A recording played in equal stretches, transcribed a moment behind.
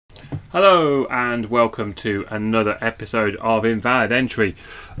Hello and welcome to another episode of Invalid Entry.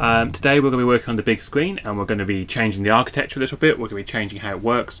 Today we're going to be working on the big screen and we're going to be changing the architecture a little bit. We're going to be changing how it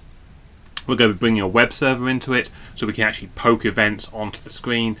works. We're going to be bringing a web server into it so we can actually poke events onto the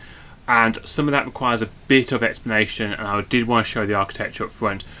screen, and some of that requires a bit of explanation, and I did want to show the architecture up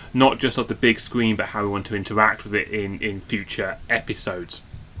front, not just of the big screen but how we want to interact with it in future episodes.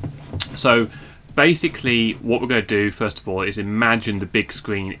 So basically what we're going to do first of all is imagine the big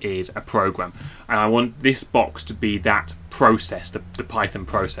screen is a program, and I want this box to be that process, the Python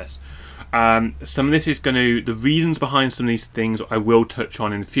process. Some of this is going to, the reasons behind some of these things I will touch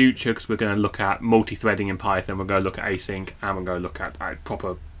on in the future, because we're going to look at multi-threading in Python, we're going to look at async, and we're going to look at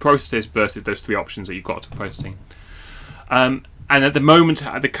proper processes versus those three options that you've got to processing. And at the moment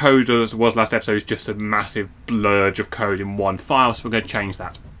the code, as was last episode, is just a massive blurge of code in one file, so we're going to change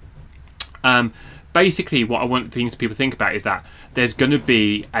that. Basically what I want people to think about is that there's going to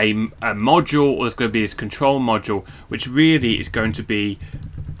be a module, or there's going to be this control module, which really is going to be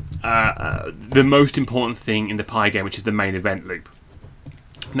the most important thing in the Pygame, which is the main event loop.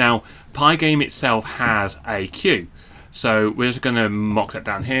 Now, Pygame itself has a queue, so we're just going to mock that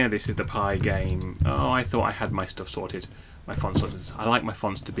down here. This is the Pygame. Oh, I thought I had my stuff sorted, my font sorted. I like my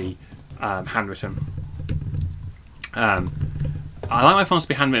fonts to be handwritten. I like my fonts to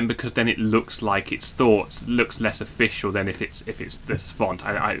be handwritten because then it looks like it's thoughts, looks less official than if it's this font.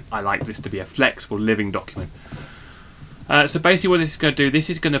 I like this to be a flexible living document. So basically what this is going to do, this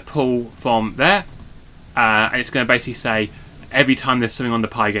is going to pull from there, and it's going to basically say every time there's something on the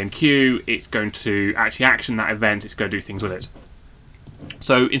Pygame queue, it's going to actually action that event, it's going to do things with it.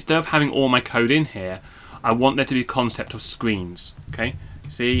 So instead of having all my code in here, I want there to be a concept of screens. Okay,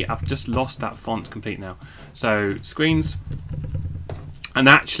 see, I've just lost that font complete now. So screens. And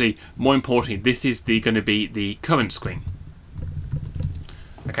actually, more importantly, this is going to be the current screen.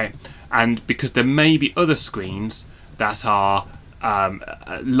 Okay, and because there may be other screens that are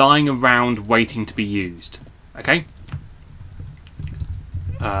lying around waiting to be used. Okay,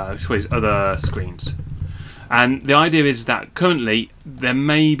 so there's other screens, and the idea is that currently there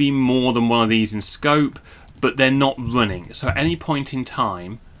may be more than one of these in scope, but they're not running. So at any point in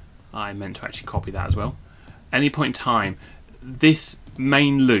time, I meant to actually copy that as well. Any point in time, this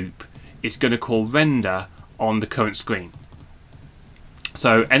main loop is going to call render on the current screen.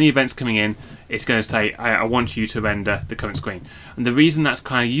 So any events coming in, it's going to say, I want you to render the current screen. And the reason that's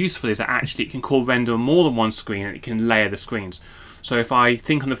kind of useful is that actually it can call render on more than one screen, and it can layer the screens. So if I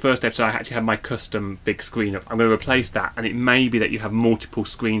think on the first episode I actually had my custom big screen up, I'm going to replace that, and it may be that you have multiple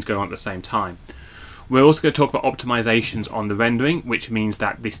screens going on at the same time. We're also going to talk about optimizations on the rendering, which means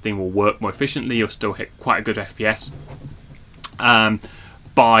that this thing will work more efficiently. You'll still hit quite a good FPS.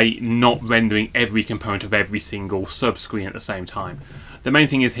 By not rendering every component of every single sub-screen at the same time. The main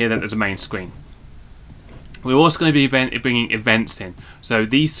thing is here that there's a main screen. We're also going to be bringing events in. So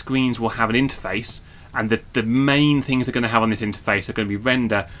these screens will have an interface, and the main things they're going to have on this interface are going to be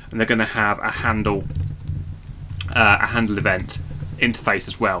render, and they're going to have a handle event interface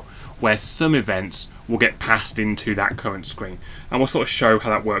as well, where some events will get passed into that current screen. And we'll sort of show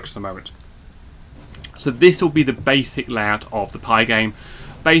how that works in a moment. So this will be the basic layout of the Pygame.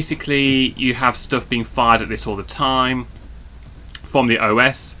 Basically, you have stuff being fired at this all the time from the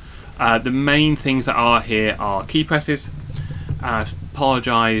OS. The main things that are here are key presses.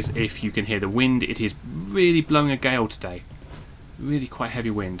 Apologise if you can hear the wind. It is really blowing a gale today. Really quite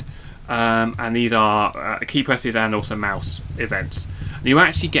heavy wind. And these are key presses and also mouse events. And you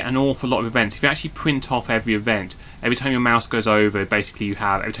actually get an awful lot of events. If you actually print off every event, every time your mouse goes over, basically you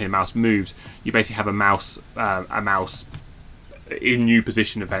have, every time your mouse moves, you basically have a mouse in new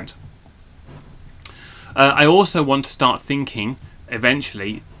position event. I also want to start thinking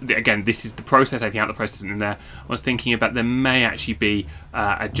eventually, again, this is the process, I think out the process isn't in there. I was thinking about there may actually be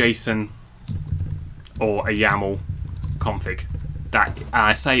a JSON or a YAML config. That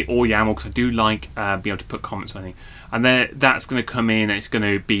I say or YAML because I do like being able to put comments on anything, and then that's going to come in and it's going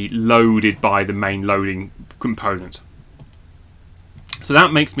to be loaded by the main loading component. So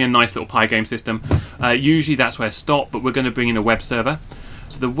that makes me a nice little Pygame system. Usually that's where I stop, but we're going to bring in a web server.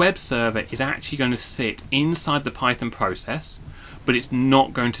 So the web server is actually going to sit inside the Python process, but it's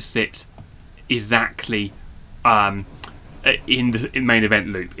not going to sit exactly in the main event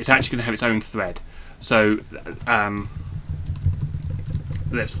loop. It's actually going to have its own thread. So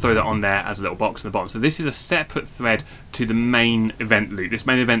let's throw that on there as a little box in the bottom. So this is a separate thread to the main event loop. This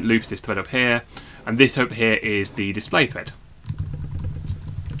main event loop is this thread up here, and this up here is the display thread.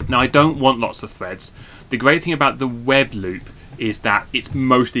 Now I don't want lots of threads. The great thing about the web loop is that it's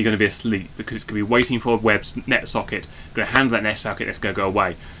mostly going to be asleep because it's going to be waiting for a web net socket, going to handle that net socket, it's going to go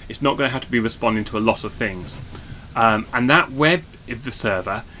away. It's not going to have to be responding to a lot of things. And that web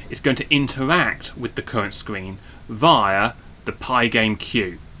server is going to interact with the current screen via the Pygame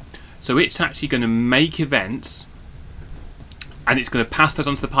queue. So it's actually going to make events and it's going to pass those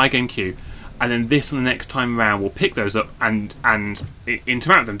onto the Pygame queue, and then this on the next time around will pick those up and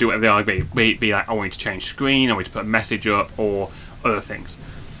interact with them, do whatever they are, be like, I want you to change screen, I want you to put a message up, or other things.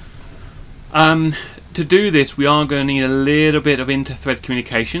 To do this, we are going to need a little bit of inter-thread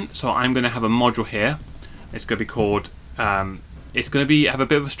communication, so I'm going to have a module here. It's going to be called, it's going to have a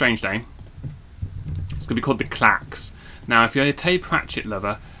bit of a strange name. It's going to be called the Clacks. Now, if you're a tape ratchet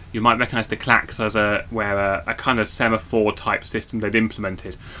lover, you might recognise the Clacks as a kind of semaphore type system they'd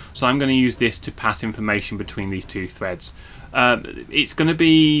implemented. So I'm going to use this to pass information between these two threads. It's going to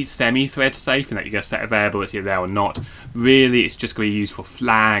be semi-thread safe in that you're going to set a variable that's either there or not. Really, it's just going to be used for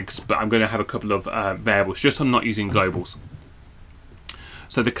flags, but I'm going to have a couple of variables just so I'm not using globals.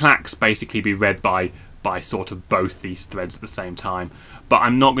 So the Clacks basically be read by sort of both these threads at the same time. But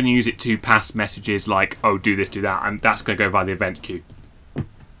I'm not going to use it to pass messages like, oh, do this, do that, and that's going to go via the event queue.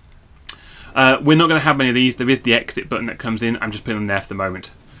 We're not going to have many of these. There is the exit button that comes in. I'm just putting them there for the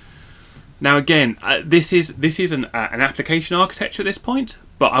moment. Now again, this is an application architecture at this point,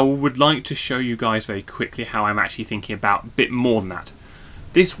 but I would like to show you guys very quickly how I'm actually thinking about a bit more than that.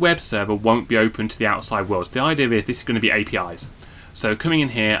 This web server won't be open to the outside world. So the idea is this is going to be APIs. So coming in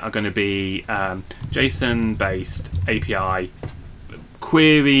here are going to be JSON-based API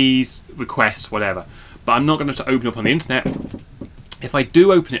queries, requests, whatever. But I'm not going to open up on the internet. If I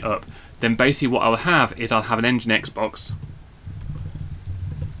do open it up, then basically what I'll have is I'll have an Nginx box,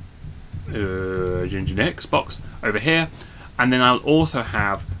 over here, and then I'll also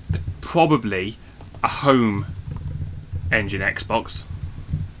have probably a home Nginx box.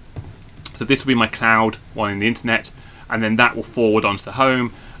 So this will be my cloud one in the internet, and then that will forward onto the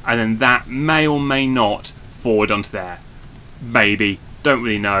home, and then that may or may not forward onto there. Maybe, don't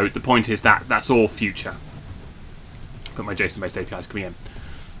really know. The point is that that's all future. Put my JSON-based APIs coming in.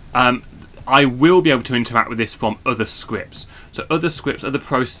 I will be able to interact with this from other scripts. So other scripts, other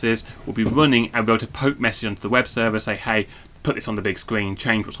processes will be running and be able to poke message onto the web server, say, hey, put this on the big screen,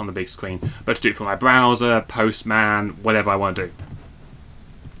 change what's on the big screen. But to do it from my browser, Postman, whatever I want to do.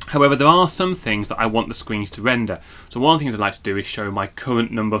 However, there are some things that I want the screens to render. So one of the things I'd like to do is show my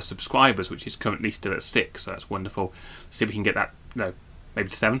current number of subscribers, which is currently still at 6, so that's wonderful. See if we can get that, no, maybe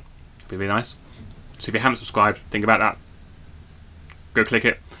to 7. It'd be really nice. So if you haven't subscribed, think about that. Go click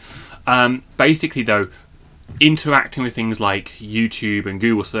it. Basically though, interacting with things like YouTube and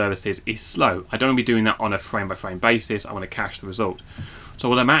Google services is slow. I don't want to be doing that on a frame by frame basis. I want to cache the result. So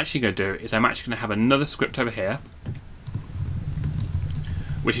what I'm actually going to do is I'm actually going to have another script over here,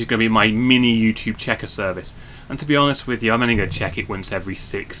 which is going to be my mini YouTube checker service. And to be honest with you, I'm only going to check it once every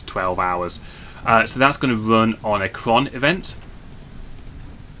 6-12 hours. So that's going to run on a cron event.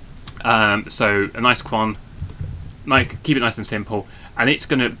 So a nice cron, keep it nice and simple, and it's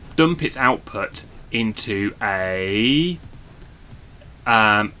going to dump its output into a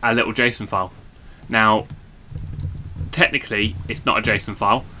little JSON file. Now, technically, it's not a JSON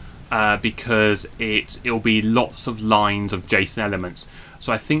file because it'll be lots of lines of JSON elements.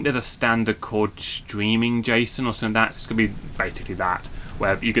 So I think there's a standard called streaming JSON or something like that. It's going to be basically that,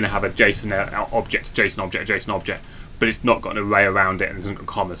 where you're going to have a JSON object, a JSON object, a JSON object, but it's not got an array around it and it doesn't got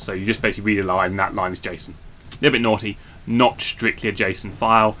commas. So you just basically read a line and that line is JSON. A little bit naughty, not strictly a JSON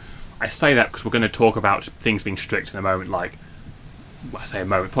file. I say that because we're going to talk about things being strict in a moment, like, well, I say a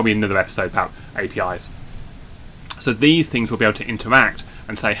moment, probably another episode about APIs. So these things will be able to interact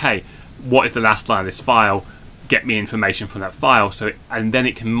and say, hey, what is the last line of this file? Get me information from that file. And then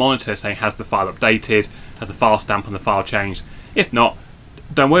it can monitor, saying, has the file updated? Has the file stamp on the file changed? If not,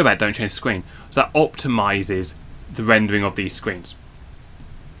 don't worry about it, don't change the screen. So that optimizes the rendering of these screens.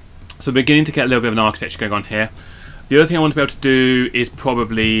 So we're beginning to get a little bit of an architecture going on here. The other thing I want to be able to do is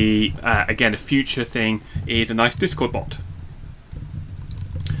probably, again, a future thing, is a nice Discord bot.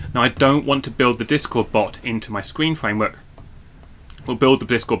 Now I don't want to build the Discord bot into my screen framework. We'll build the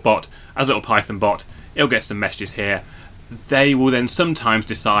Discord bot as a little Python bot. It'll get some messages here. They will then sometimes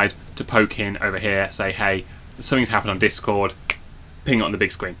decide to poke in over here, say, hey, something's happened on Discord, ping it on the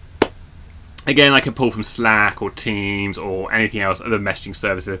big screen. Again, I can pull from Slack or Teams or anything else, other messaging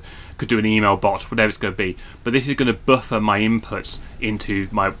services. Could do an email bot, whatever it's going to be. But this is going to buffer my inputs into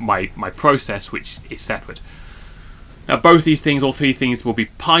my process, which is separate. Now both these things, all three things, will be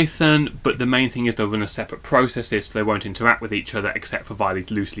Python, but the main thing is they'll run as separate processes, so they won't interact with each other except for via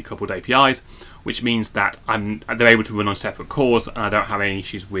these loosely coupled APIs, which means that they're able to run on separate cores, and I don't have any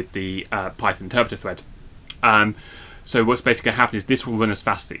issues with the Python interpreter thread. So what's basically going to happen is this will run as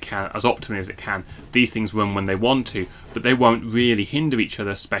fast as it can, as optimally as it can. These things run when they want to, but they won't really hinder each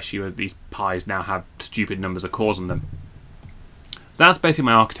other, especially when these Pis now have stupid numbers of cores on them. That's basically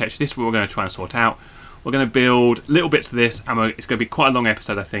my architecture. This is what we're going to try and sort out. We're going to build little bits of this, and it's going to be quite a long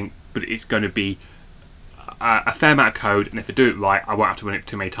episode, I think, but it's going to be a fair amount of code, and if I do it right, I won't have to run it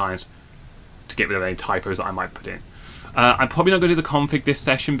too many times to get rid of any typos that I might put in. I'm probably not going to do the config this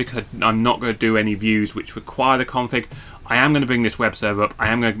session because I'm not going to do any views which require the config. I am going to bring this web server up. I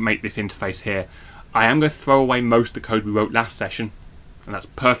am going to make this interface here. I am going to throw away most of the code we wrote last session, and that's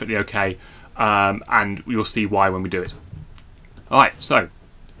perfectly okay, and you'll see why when we do it. Alright, so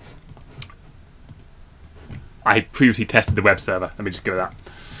I previously tested the web server. Let me just go with that.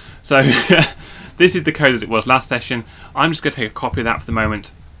 So this is the code as it was last session. I'm just going to take a copy of that for the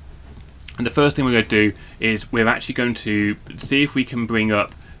moment. And the first thing we're going to do is we're actually going to see if we can bring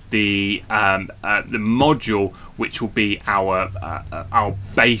up the module which will be our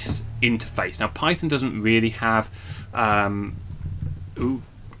base interface. Now Python doesn't really have ooh,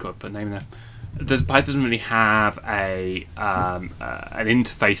 got to put a name in there. Python doesn't really have a an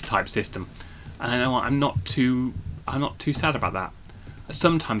interface type system. And I know what, I'm not too sad about that.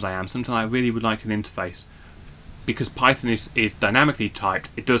 Sometimes I am. Sometimes I really would like an interface, because Python is dynamically typed.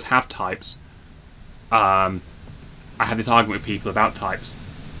 It does have types. I have this argument with people about types.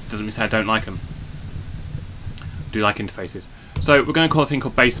 Doesn't mean to say I don't like them. I do like interfaces. So we're going to call a thing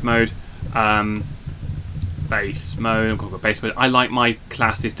called base mode. Base mode. I'm going to call it base mode. I like my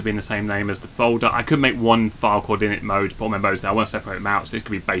classes to be in the same name as the folder. I could make one file called init mode, put all my modes there. I want to separate them out, so this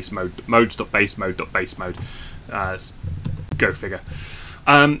could be base mode, modes.basemode.base mode. Go figure.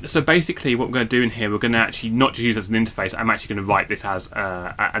 So basically what we're going to do in here, we're going to actually not just use it as an interface, I'm actually going to write this as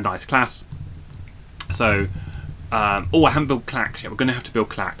a nice class. So, oh, I haven't built clacks yet. We're going to have to build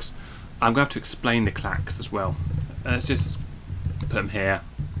clacks. I'm going to have to explain the clacks as well. Let's just put them here.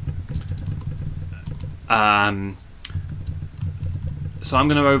 So I'm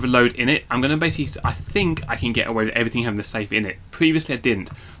going to overload init. I'm going to basically, I think I can get away with everything having the safe init. Previously I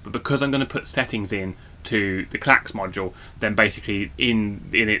didn't, but because I'm going to put settings in to the clacks module, then basically in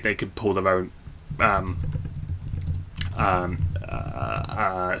it they could pull their own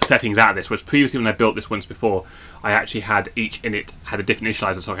settings out of this. Whereas previously when I built this once before, I actually had each init had a different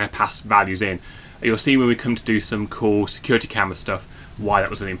initializer, so I could pass values in. You'll see when we come to do some cool security camera stuff why that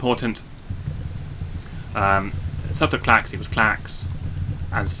was really important. Self.clacks equals clacks,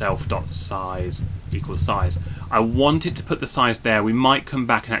 and self.size equals size. I wanted to put the size there. We might come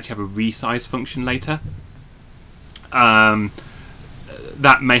back and actually have a resize function later.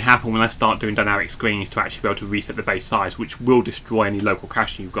 That may happen when I start doing dynamic screens to actually be able to reset the base size, which will destroy any local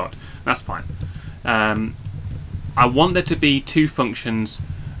caching you've got. That's fine. I want there to be two functions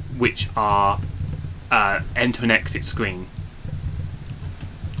which are enter and exit screen.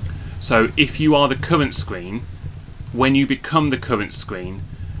 So if you are the current screen, when you become the current screen,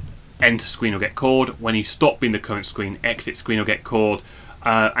 enter screen will get called. When you stop being the current screen, exit screen will get called.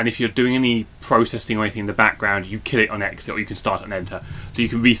 And if you're doing any processing or anything in the background, you kill it on exit, or you can start on enter. So you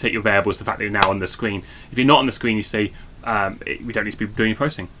can reset your variables to the fact that you're now on the screen. If you're not on the screen, you see we don't need to be doing any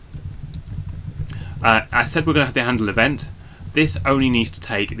processing. I said we're going to have the handle event. This only needs to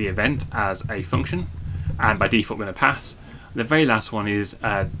take the event as a function, and by default we're going to pass. The very last one is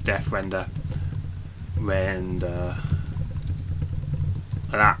def render like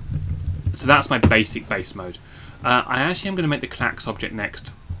that. So that's my basic base mode. I actually am going to make the clacks object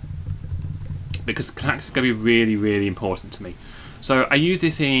next, because clacks are going to be really, really important to me. So I use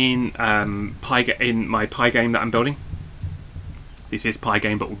this in my Pygame that I'm building. This is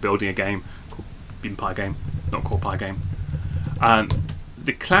Pygame, but we're building a game called Pygame, not called Pygame.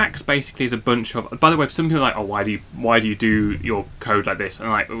 The clacks basically is a bunch of. By the way, some people are like, oh, why do you do your code like this? And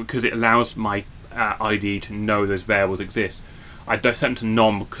I'm like, because it allows my IDE to know those variables exist. I set them to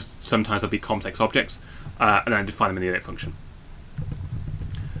none because sometimes there'll be complex objects, and then I define them in the init function.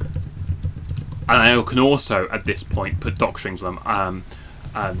 And I can also, at this point, put doc strings on them.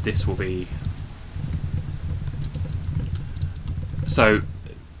 This will be. So,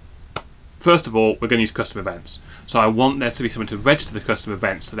 first of all, we're going to use custom events. So I want there to be someone to register the custom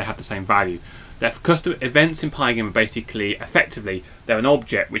events so they have the same value. The custom events in Pygame are basically, effectively, they're an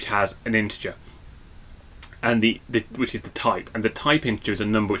object which has an integer, and which is the type, and the type integer is a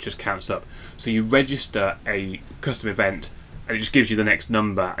number which just counts up. So you register a custom event, and it just gives you the next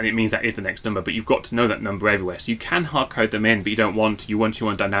number, and it means that is the next number, but you've got to know that number everywhere. So you can hard code them in, but you don't want to. You want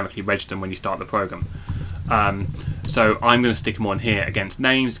to dynamically register them when you start the program. So I'm going to stick them on here against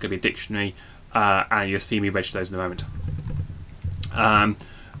names. It's going to be a dictionary, and you'll see me register those in a moment.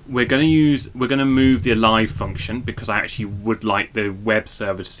 We're going to move the alive function because I actually would like the web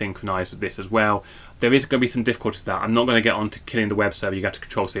server to synchronize with this as well. There is going to be some difficulty to that. I'm not going to get on to killing the web server. You have to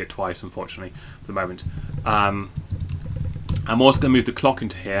Control-C it twice, unfortunately, for the moment. I'm also going to move the clock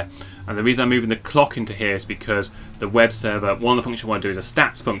into here, and the reason I'm moving the clock into here is because the web server, one of the functions I want to do is a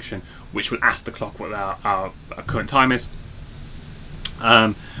stats function, which will ask the clock what our current time is.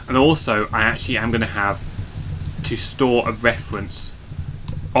 And also, I actually am going to have to store a reference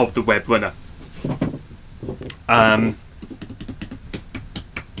of the web runner. No, I'm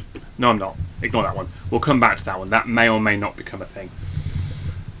not. Ignore that one. We'll come back to that one. That may or may not become a thing.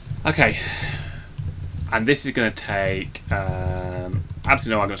 Okay. And this is going to take absolutely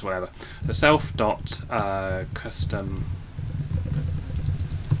no arguments, whatever. So self.custom.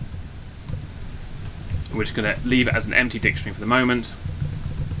 We're just going to leave it as an empty dictionary for the moment.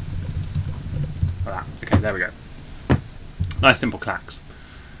 Like that. Okay, there we go. Nice simple clacks.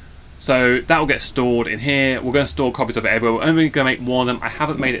 So that will get stored in here. We're going to store copies of it everywhere. We're only going to make one of them. I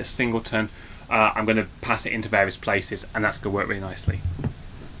haven't made it a singleton. I'm going to pass it into various places, and that's going to work really nicely.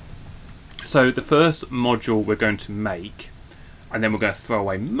 So the first module we're going to make, and then we're going to throw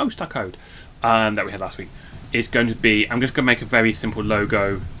away most of our code that we had last week, is going to be, I'm just going to make a very simple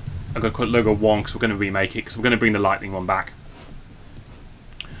logo. I'm going to call it logo 1 because we're going to remake it, because we're going to bring the lightning one back.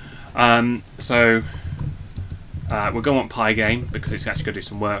 We're going to want Pygame because it's actually going to do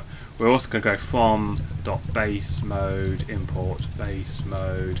some work. We're also going to go from .base mode, import base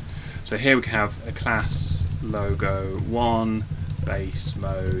mode. So here we can have a class logo 1 base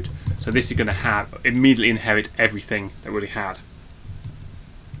mode. So this is going to have immediately inherit everything that we already had.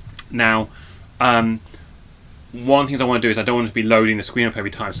 Now, one of the things I want to do is I don't want to be loading the screen up every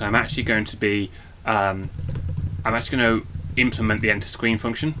time. So I'm actually going to be implement the enter screen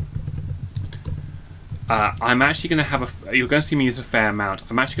function. I'm actually going to have you're going to see me use a fair amount.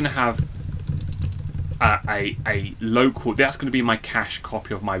 I'm actually going to have a local, that's going to be my cache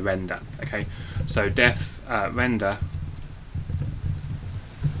copy of my render. Okay, so def render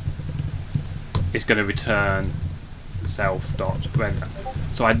is going to return self.render.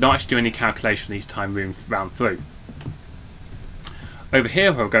 So I'd not actually do any calculation each time round through. Over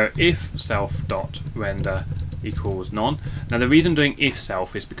here we'll go if self.render equals none. Now the reason I'm doing if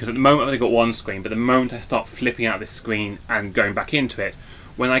self is because at the moment I've only got one screen, but the moment I start flipping out this screen and going back into it,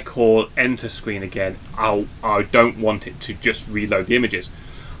 when I call enter screen again, I don't want it to just reload the images.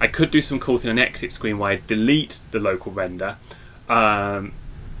 I could do some cool thing on exit screen where I delete the local render, and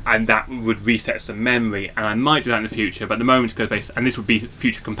that would reset some memory, and I might do that in the future, but at the moment it's going to base, and this would be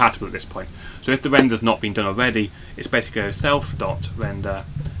future compatible at this point. So if the render's not been done already, it's basically go self.render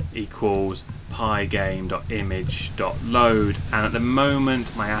equals pygame.image.load, and at the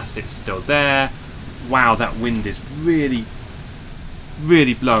moment my asset's still there. Wow, that wind is really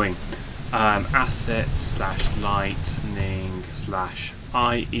blowing. Asset / lightning /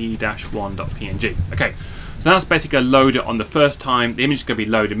 ie-1.png. Okay, so that's basically going to load it on the first time. The image is going to be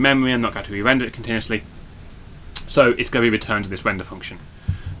loaded in memory. I'm not going to re-render it continuously. So it's going to be returned to this render function.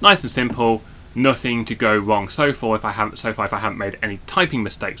 Nice and simple. Nothing to go wrong so far if I haven't made any typing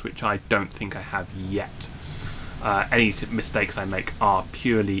mistakes, which I don't think I have yet. Any mistakes I make are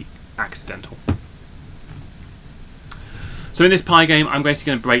purely accidental. So in this Pygame, I'm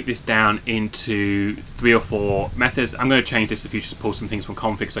basically going to break this down into 3 or 4 methods. I'm going to change this in the future to pull some things from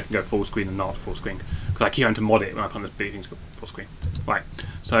config so I can go full screen and not full screen, because I keep having to mod it when I put the big things go full screen. Right,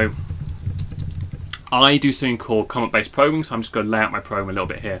 so I do something called comment-based probing, so I'm just going to lay out my program a little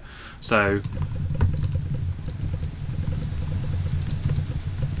bit here. So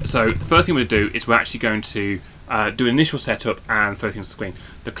the first thing we're going to do is we're actually going to do an initial setup and throw things on the screen.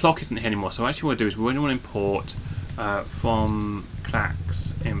 The clock isn't here anymore, so actually what we'll do is we want to import from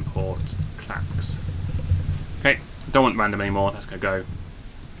clacks, import clacks. Okay, don't want random anymore, that's going to go.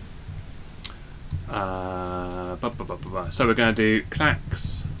 So we're going to do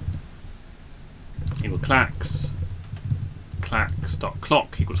clacks equal clacks,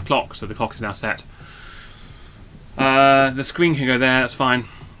 clacks.clock equals clock, so the clock is now set. The screen can go there, that's fine.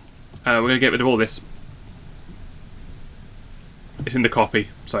 We're going to get rid of all this. It's in the copy,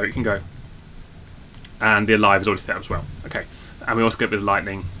 so it can go. And the alive is already set up as well. Okay, and we also get rid of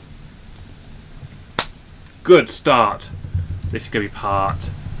lightning. Good start. This is going to be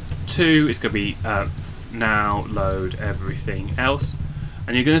part 2. It's going to be now load everything else. And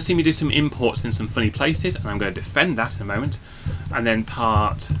And you're going to see me do some imports in some funny places, and I'm going to defend that in a moment. And then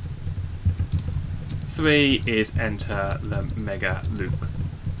part 3 is enter the mega loop.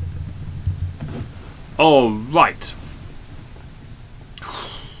 Alright.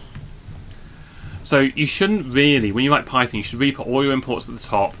 So you shouldn't really, when you write Python, you should really put all your imports at the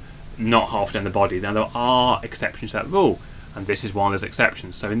top, not half down the body. Now there are exceptions to that rule, and this is one of those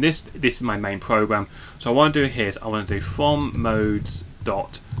exceptions. So in this is my main program. So what I want to do here is I want to do from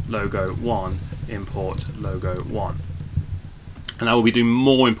modes.logo1 import logo1. And I will be doing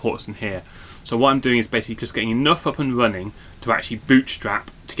more imports in here. So what I'm doing is basically just getting enough up and running to actually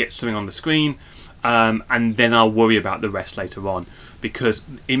bootstrap to get something on the screen. And then I'll worry about the rest later on, because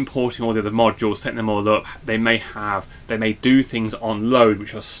importing all the other modules, setting them all up, they may do things on load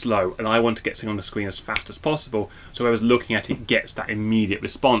which are slow, and I want to get something on the screen as fast as possible, so whoever's looking at it gets that immediate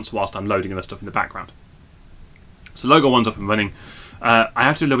response whilst I'm loading other stuff in the background. So logo 1's up and running. I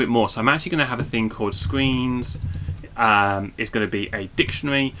have to do a little bit more, so I'm actually going to have a thing called screens. It's going to be a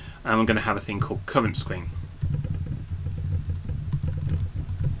dictionary, and I'm going to have a thing called current screen.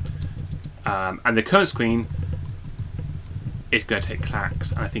 And the current screen is going to take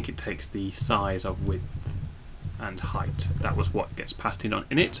clacks, and I think it takes the size of width and height. That was what gets passed in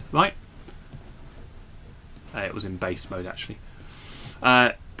it, right? It was in base mode actually.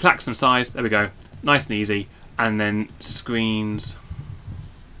 Clacks and size, there we go, nice and easy. And then screens,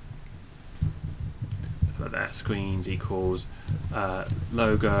 put there, screens equals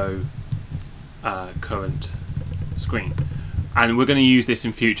logo current screen. And we're going to use this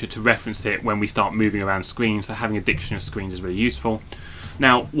in future to reference it when we start moving around screens, so having a dictionary of screens is really useful.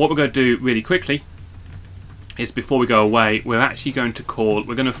 Now, what we're going to do really quickly is, before we go away, we're actually going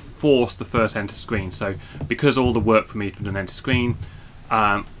to force the first enter screen. So because all the work for me has been done enter screen,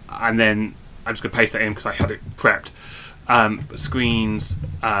 and then I'm just going to paste that in because I had it prepped. Screens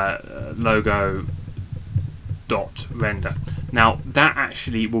logo dot render. Now that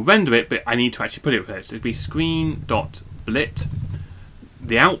actually will render it, but I need to actually put it there. So it'll be screen dot blit,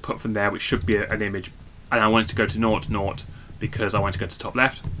 the output from there, which should be an image, and I want it to go to 0 to 0 because I want to go to top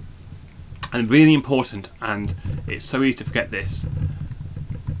left. And really important, and it's so easy to forget this,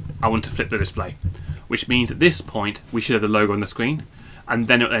 I want to flip the display, which means at this point we should have the logo on the screen, and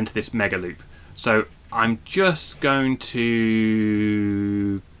then it'll enter this mega loop. So I'm just going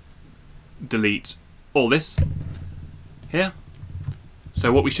to delete all this here. So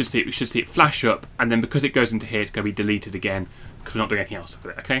what we should see it flash up, and then because it goes into here, it's going to be deleted again because we're not doing anything else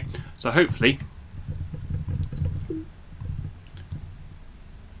with it. Okay, so hopefully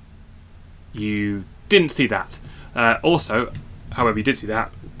you didn't see that. Also, however, you did see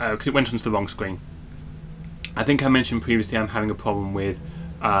that because it went onto the wrong screen. I think I mentioned previously I'm having a problem with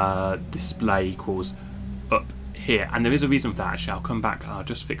display equals up here, and there is a reason for that. Actually, I'll come back. I'll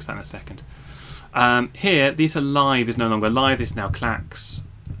just fix that in a second. Here, these are live is no longer live. This is now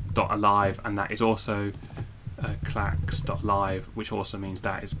clacks.alive, and that is also clacks.live, which also means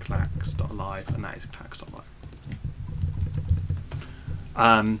that is clacks.alive, and that is clacks.live.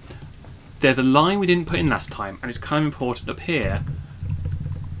 There's a line we didn't put in last time, and it's kind of important up here.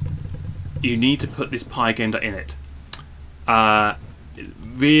 You need to put this pygame.init.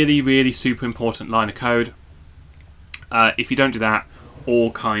 Really, really super important line of code. If you don't do that,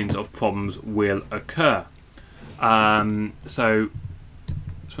 all kinds of problems will occur. So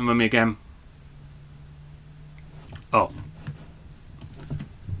remember me again. Oh,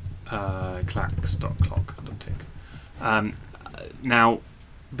 clacks.clock.tick. Now,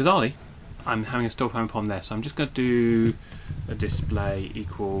 bizarrely, I'm having a still having a problem there, so I'm just going to do a display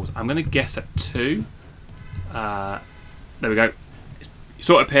equals. I'm going to guess at 2. There we go.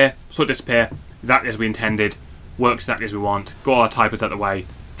 Sort of appear, sort of disappear, exactly as we intended. Works exactly as we want. Got our typos out of the way.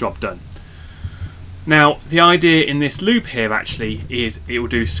 Job done. Now the idea in this loop here actually is it will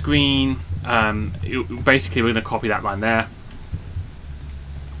do screen. Basically, we're going to copy that line there,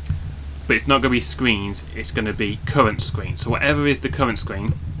 but it's not going to be screens. It's going to be current screen. So whatever is the current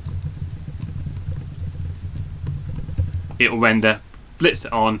screen, it will render, blitz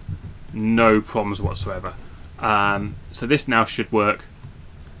it on, no problems whatsoever. So this now should work.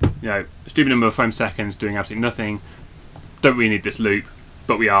 You know, stupid number of frame seconds doing absolutely nothing. Don't really need this loop,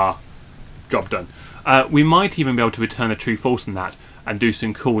 but we are. Job done. We might even be able to return a true false in that and do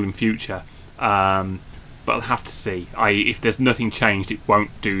some cool in future, but I'll have to see. If there's nothing changed, it won't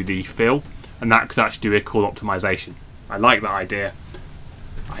do the fill, and that could actually do a cool optimization. I like that idea.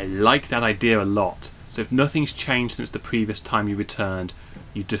 I like that idea a lot. So if nothing's changed since the previous time you returned,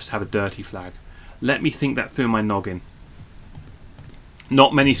 you just have a dirty flag. Let me think that through my noggin.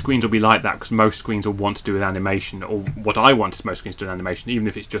 Not many screens will be like that, because most screens will want to do an animation, or what I want is most screens to do an animation, even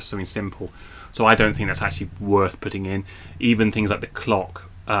if it's just something simple. So I don't think that's actually worth putting in. Even things like the clock,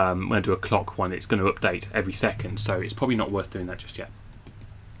 when I do a clock one, it's going to update every second, so it's probably not worth doing that just yet.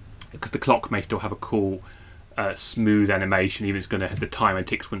 Because the clock may still have a cool, smooth animation, even if it's going to have the timer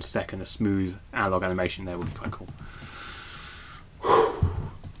ticks 1 second, a smooth analog animation there would be quite cool.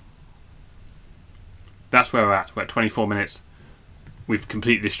 That's where we're at. We're at 24 minutes. We've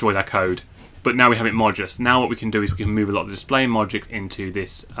completely destroyed our code, but now we have it modular. Now what we can do is we can move a lot of the display logic into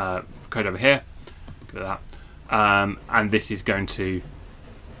this code over here. Look at that. And this is going to,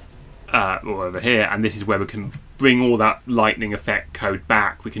 or over here, and this is where we can bring all that lightning effect code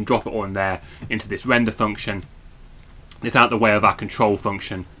back. We can drop it all in there into this render function. It's out the way of our control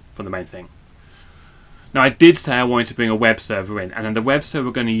function from the main thing. Now I did say I wanted to bring a web server in, and then the web server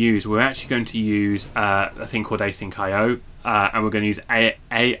we're going to use, we're actually going to use a thing called async.io, and we're going to use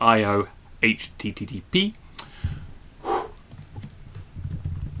AIO HTTP.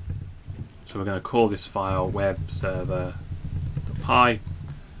 So we're going to call this file webserver.py.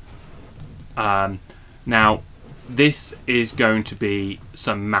 Now this is going to be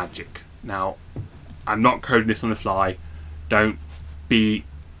some magic. Now I'm not coding this on the fly. Don't be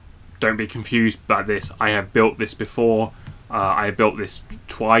confused by this. I have built this before. I have built this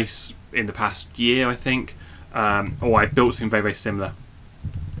twice in the past year, I think. Or I built something very, very similar.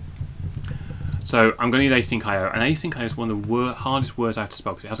 So I'm going to use async.io, and async.io is one of the hardest words I have to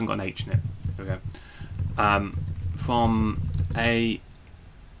spell because it hasn't got an H in it. There we go. From AIO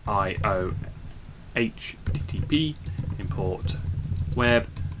HTTP import web,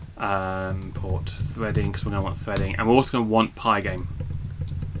 import threading, because we're going to want threading, and we're also going to want Pygame.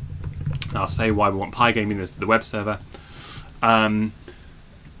 I'll say why we want Pygame in the web server.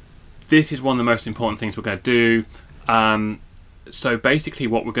 This is one of the most important things we're going to do. So basically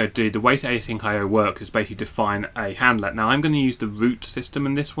what we're going to do, the way async.io works is basically define a handler. Now I'm going to use the root system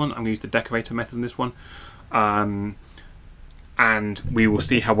in this one. I'm going to use the decorator method in this one. And we will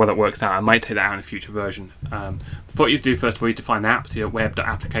see how well that works out. I might take that out in a future version. What you do first of all, you define the app, so your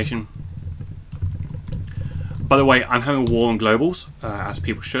web.application. By the way, I'm having a war on globals, as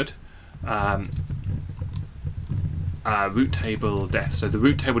people should. Root table def. So the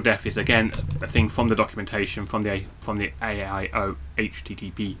root table def is again a thing from the documentation, from the AIO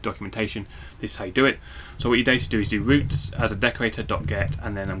HTTP documentation. This is how you do it. So what you basically do is do roots as a decorator.get,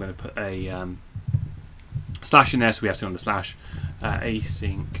 and then I'm going to put a slash in there, so we have to on the slash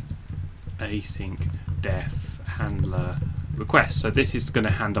async def handler request. So this is going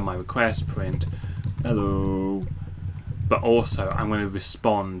to handle my request, print hello. But also I'm going to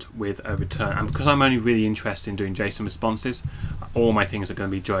respond with a return, and because I'm only really interested in doing JSON responses, all my things are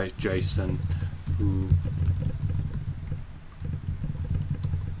going to be JSON.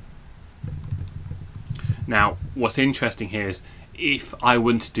 Now what's interesting here is if I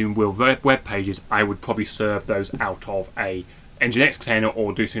wanted to do web pages, I would probably serve those out of a Nginx container,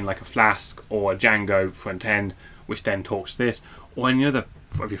 or do something like a Flask or a Django front end, which then talks to this, or any other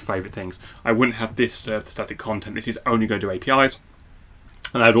of your favourite things. I wouldn't have this serve the static content. This is only going to do APIs,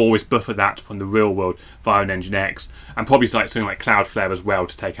 and I'd always buffer that from the real world via an Nginx, and probably something like Cloudflare as well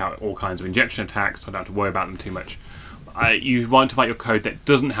to take out all kinds of injection attacks, so I don't have to worry about them too much. You want to write your code that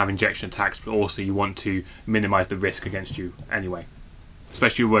doesn't have injection attacks, but also you want to minimise the risk against you anyway,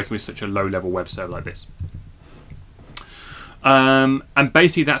 especially working with such a low-level web server like this. And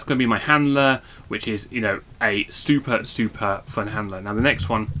basically that's going to be my handler, which is, you know, a super fun handler. Now the next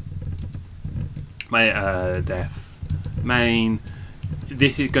one, my def main,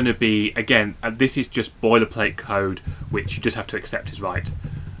 this is going to be, again, this is just boilerplate code which you just have to accept is right.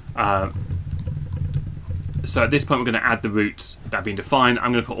 So at this point we're going to add the roots that have been defined.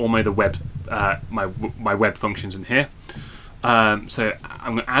 I'm going to put all my other web my web functions in here. So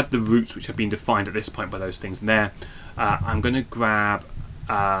I'm going to add the roots which have been defined at this point by those things in there. I'm going to grab,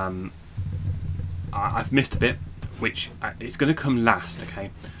 I've missed a bit, which it's going to come last,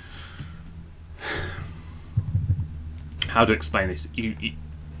 okay? How to explain this?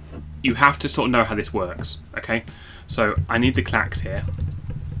 You have to sort of know how this works, okay? So I need the clacks here.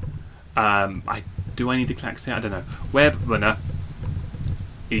 Do I need the clacks here? I don't know. Web runner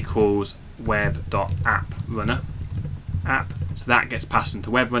equals web.app_runner. App, so that gets passed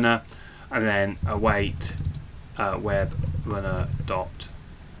into web runner, and then await web runner dot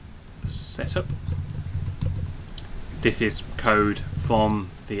setup. This is code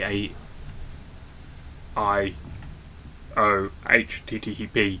from the AIO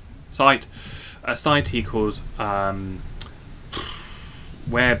HTTP site. Site equals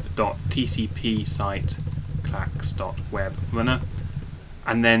web.tcp site clacks.web runner.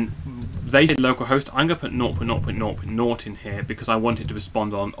 and then they did localhost. I'm going to put 0.0.0.0 in here because I want it to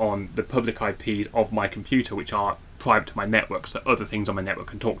respond on the public IPs of my computer, which are private to my network, so other things on my network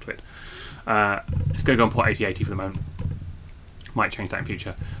can talk to it. It's going to go on port 8080 for the moment. Might change that in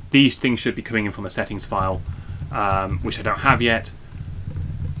future. These things should be coming in from a settings file, which I don't have yet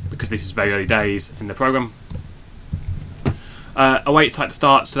because this is very early days in the program. Await site to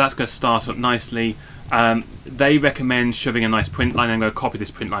start, so that's going to start up nicely. They recommend shoving a nice print line. I'm going to copy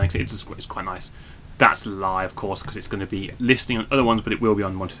this print line because it's quite nice. That's a lie, of course, because it's going to be listing on other ones, but it will be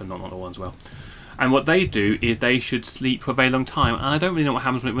on Monster, not on other ones as well. And what they do is they should sleep for a very long time, and I don't really know what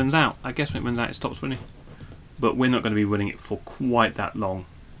happens when it runs out. I guess when it runs out it stops running, but we're not going to be running it for quite that long,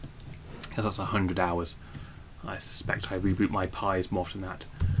 because that's 100 hours. I suspect I reboot my Pis more often than that.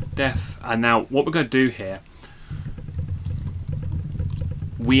 Def. And now what we're going to do here,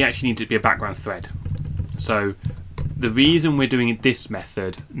 we actually need it to be a background thread. So the reason we're doing it this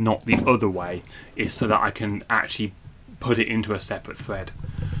method, not the other way, is so that I can actually put it into a separate thread.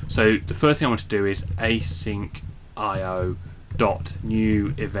 So the first thing I want to do is async io dot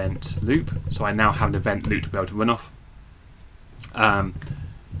new event loop. So I now have an event loop to be able to run off.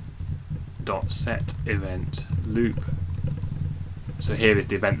 Dot set event loop. So here is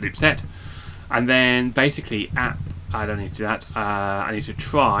the event loop set, and then basically app. I don't need to do that. I need to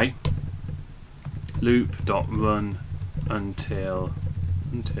try loop dot run until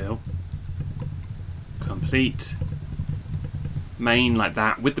complete main, like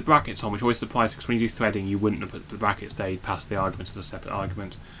that, with the brackets on, which always surprises, because when you do threading you wouldn't have put the brackets, they'd pass the argument as a separate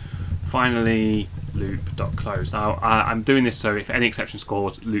argument. Finally, loop dot close. Now I'm doing this so if any exception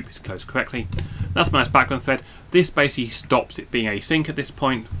scores, loop is closed correctly. That's my nice background thread. This basically stops it being async at this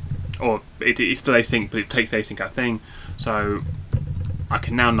point, or it is still async, but it takes the async out of thing. So I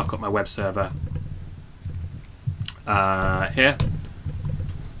can now knock up my web server here.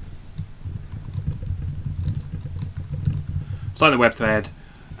 So the web thread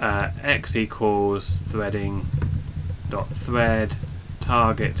x equals threading dot thread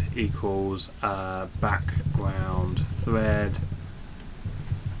target equals background thread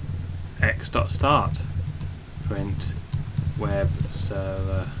x dot start print web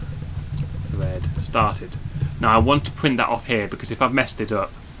server thread started. Now I want to print that off here because if I've messed it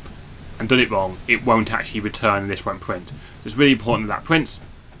up and done it wrong, it won't actually return and this won't print. So it's really important that prints.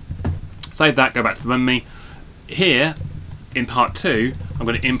 Save that, go back to the run me. Here in part 2 I'm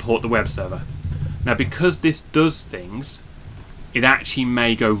going to import the web server. Now because this does things, it actually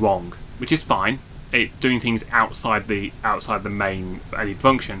may go wrong, which is fine. It's doing things outside the main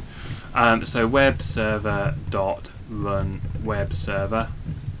function. So web server dot run web server,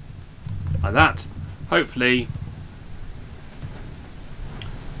 like that. Hopefully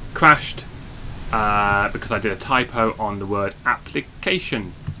crashed because I did a typo on the word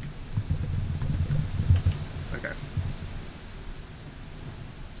application. Okay,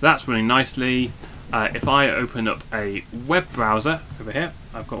 so that's running nicely. If I open up a web browser over here,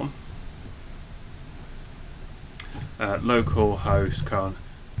 I've got one. Localhost colon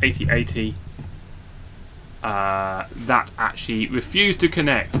 8080. That actually refused to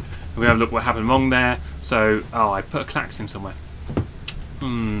connect. We have a look what happened wrong there. So, oh, I put a clacks in somewhere.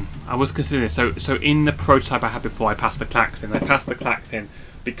 I was considering this. So in the prototype I had before, I passed the clacks in. I passed the clacks in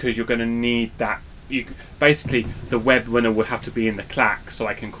because you're going to need that. Basically, the web runner will have to be in the clack so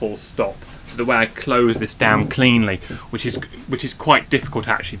I can call stop. So the way I close this down cleanly, which is quite difficult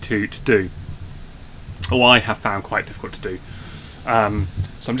actually to do, or I have found quite difficult to do. So I'm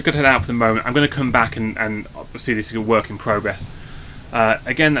just going to take that out for the moment. I'm going to come back and see this is a work in progress.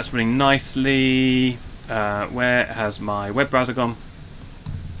 Again, that's running nicely. Where has my web browser gone?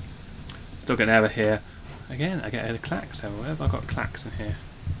 Still get an error here. Again, I get a clacks error. Where have I got clacks in here?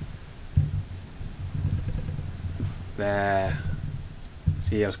 There.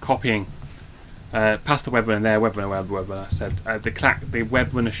 See, I was copying. Past the web runner there, web runner. I said the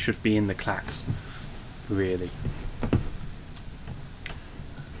web runner should be in the clacks. Really.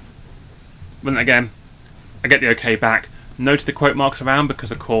 Run it again. I get the OK back. Notice the quote marks around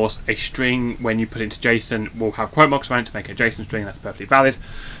because, of course, a string, when you put it into JSON, will have quote marks around to make a JSON string. That's perfectly valid.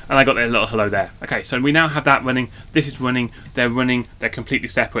 And I got their little hello there. Okay, so we now have that running. This is running. They're completely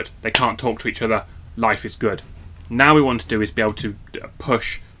separate. They can't talk to each other. Life is good. Now we want to do is be able to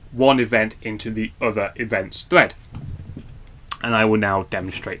push one event into the other events thread. And I will now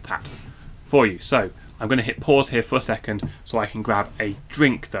demonstrate that for you. So I'm going to hit pause here for a second so I can grab a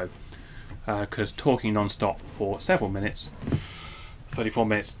drink though. Because talking non-stop for several minutes, 34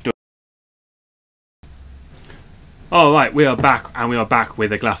 minutes. Alright, we are back, and we are back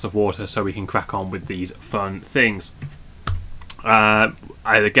with a glass of water so we can crack on with these fun things.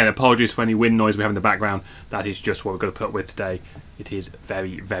 Again, apologies for any wind noise we have in the background. That is just what we're going to put up with today. It is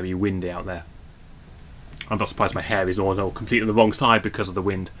very, very windy out there. I'm not surprised my hair is all completely on the wrong side because of the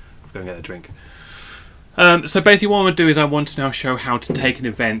wind. I'm going to get a drink. So basically what I want to do is I want to now show how to take an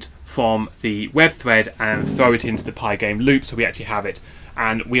event from the web thread and throw it into the Pygame loop so we actually have it.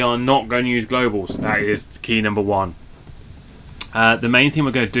 And we are not going to use globals. That is key number one. The main thing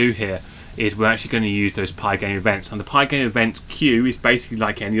we're going to do here is we're actually going to use those Pygame events. And the Pygame event queue is basically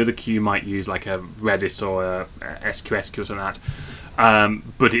like any other queue you might use, like a Redis or a SQS queue or something like that.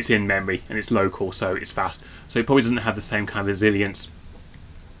 But it's in memory and it's local, so it's fast. So it probably doesn't have the same kind of resilience.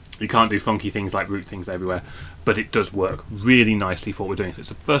 You can't do funky things like root things everywhere, but it does work really nicely for what we're doing. So it's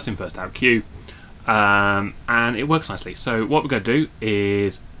a first in, first out queue, and it works nicely. So what we're going to do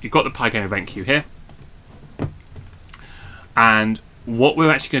is, you've got the Pygame event queue here, and what we're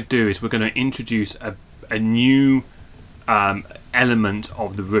actually going to do is we're going to introduce a new element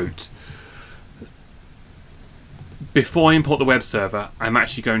of the root. Before I import the web server, I'm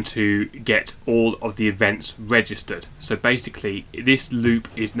actually going to get all of the events registered. So basically, this loop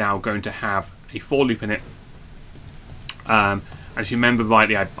is now going to have a for loop in it. And if you remember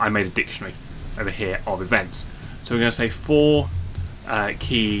rightly, I made a dictionary over here of events. So we're going to say for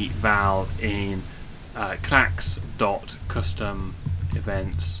key val in clacks.custom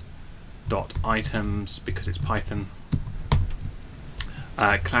events.items, because it's Python.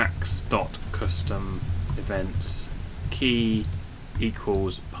 Clacks.custom events key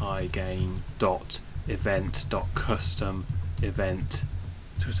equals pygame.event.custom event,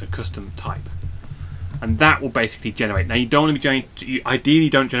 so custom type, and that will basically generate. Now you don't want to be generating, ideally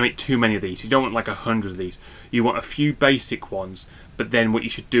don't generate too many of these. You don't want like 100 of these. You want a few basic ones, but then what you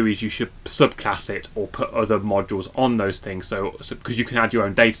should do is you should subclass it or put other modules on those things, so because you can add your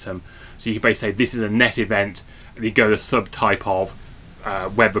own data to them. So you can basically say this is a net event, and you go to subtype of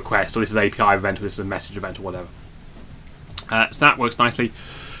web request, or this is an API event, or this is a message event, or whatever. So that works nicely.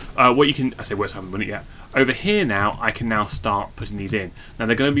 What you can, I say works, I haven't run it yet. Over here now, I can now start putting these in. Now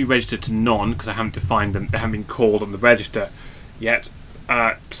they're going to be registered to none because I haven't defined them. They haven't been called on the register yet.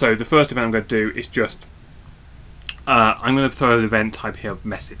 So the first event I'm going to do is just, I'm going to throw an event type here,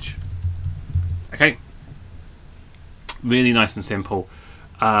 message. Okay. Really nice and simple.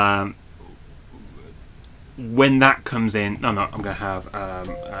 When that comes in, I'm going to have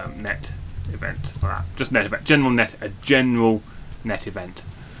net event, like that. Just net event, a general net event.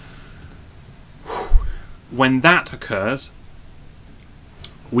 When that occurs,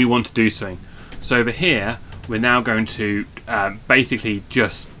 we want to do something. So over here, we're now going to basically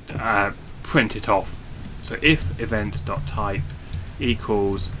just print it off. So if event.type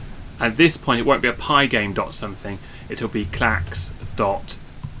equals, at this point it won't be a pygame dot something, it'll be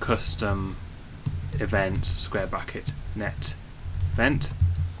clacks.custom events square bracket net event,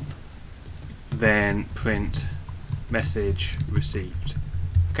 then print message received.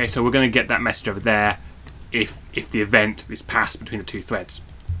 Okay, so we're going to get that message over there if the event is passed between the two threads.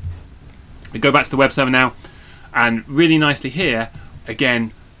 We go back to the web server now, and really nicely here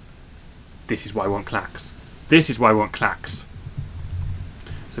again, this is why I want clacks. This is why I want clacks.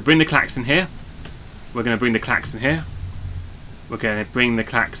 So bring the clacks in here. We're going to bring the clacks in here. We're going to bring the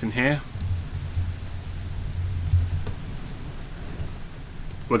clacks in here.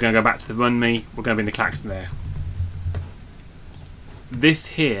 We're going to go back to the run me. We're going to bring the clacks in there. This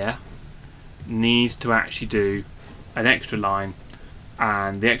here needs to actually do an extra line,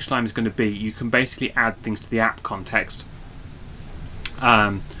 and the extra line is going to be, you can basically add things to the app context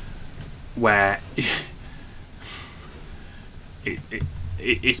where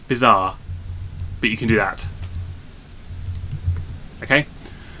it's bizarre, but you can do that. Okay,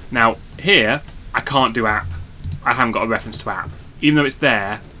 now here I can't do app. I haven't got a reference to app. Even though it's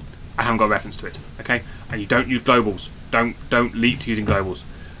there, I haven't got a reference to it. Okay, and you don't use globals. Don't leap to using globals.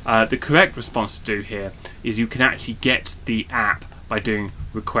 The correct response to do here is you can actually get the app by doing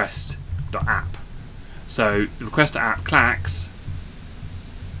request.app. So the request.app clacks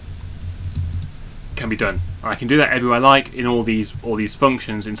can be done. I can do that everywhere I like in all these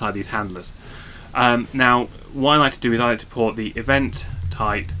functions inside these handlers. Now what I like to do is I like to port the event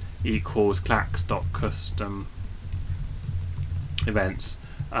type equals clacks.custom events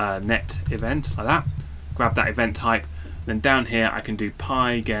net event, like that. Grab that event type, then down here I can do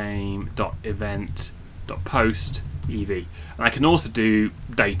pygame.event.post ev, and I can also do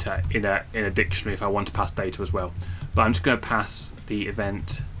data in a dictionary if I want to pass data as well, but I'm just going to pass the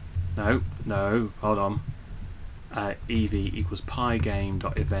event, no, hold on, ev equals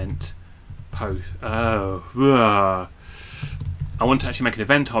pygame.event post. I want to actually make an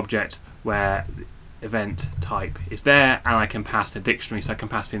event object where event type is there, and I can pass a dictionary, so I can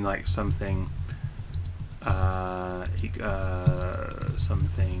pass in like something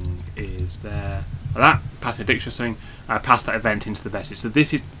something is there like that, pass a dictionary or something, pass that event into the message. So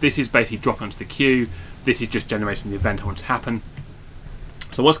this is basically dropping onto the queue. This is just generating the event I want to happen.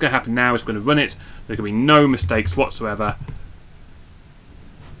 So what's going to happen now is we're going to run it. There's going to be no mistakes whatsoever.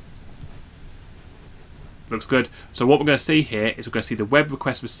 Looks good. So what we're going to see here is we're going to see the web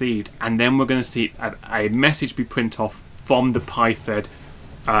request received, and then we're going to see a message be print off from the Pythread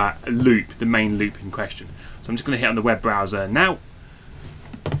loop, the main loop in question. So I'm just going to hit on the web browser now.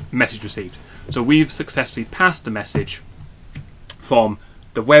 Message received. So we've successfully passed the message from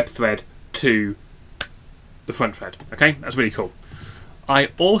the web thread to the front thread. Okay, that's really cool. I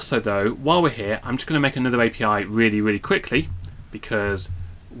also, though, while we're here, I'm just going to make another API really quickly, because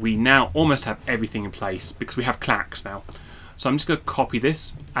we now almost have everything in place, because we have clacks now. So I'm just going to copy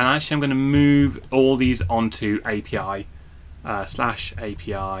this, and actually I'm going to move all these onto API slash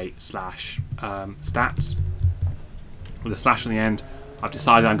API slash stats with a slash on the end. I've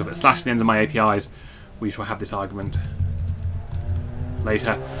decided I'm going to put a slash at the end of my APIs. We shall have this argument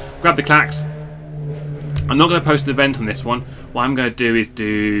later. Grab the clacks. I'm not going to post an event on this one. What I'm going to do is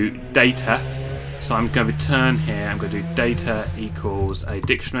do data. So I'm going to return here. I'm going to do data equals a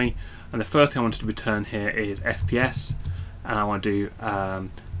dictionary, and the first thing I want to return here is FPS, and I want to do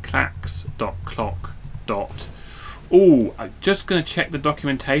clacks.clock. Oh, I'm just going to check the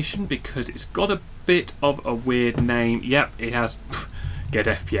documentation because it's got a bit of a weird name. Yep, it has get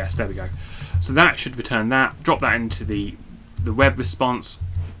FPS. There we go. So that should return that. Drop that into the web response.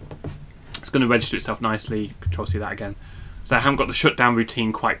 It's going to register itself nicely. Control C that again. So I haven't got the shutdown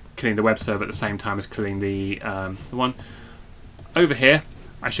routine quite killing the web server at the same time as killing the one. Over here,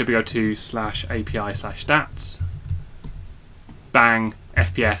 I should be able to slash API slash stats. Bang,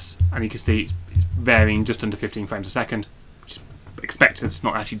 FPS, and you can see it's varying just under 15 frames a second, which is expected. It's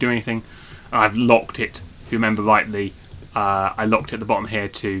not actually doing anything. I've locked it, if you remember rightly, I locked it at the bottom here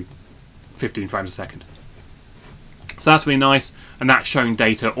to 15 frames a second. So that's really nice, and that's showing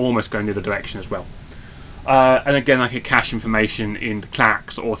data almost going the other direction as well. And again, I could cache information in the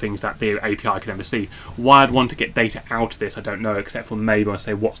clacks or things that the API can then receive. Why I'd want to get data out of this, I don't know, except for maybe I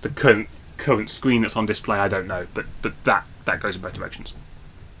say what's the current screen that's on display, I don't know, but that goes in both directions.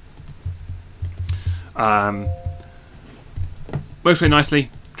 Works very nicely,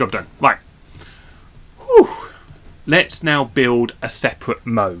 job done. Right. Whew. Let's now build a separate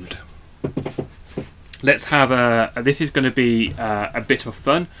mode. Let's have this is going to be a bit of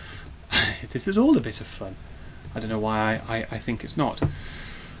fun. This is all a bit of fun. I don't know why I think it's not.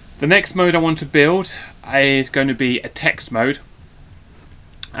 The next mode I want to build is going to be a text mode,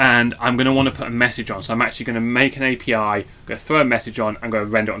 and I'm going to want to put a message on. So I'm actually going to make an API, I'm going to throw a message on, I'm going to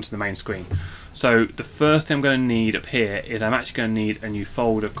render it onto the main screen. So the first thing I'm going to need up here is I'm actually going to need a new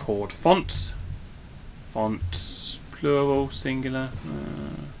folder called fonts. Fonts, plural, singular.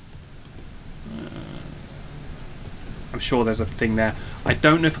 I'm sure there's a thing there. I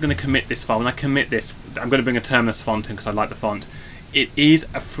don't know if I'm going to commit this file. When I commit this, I'm going to bring a terminus font in because I like the font. It is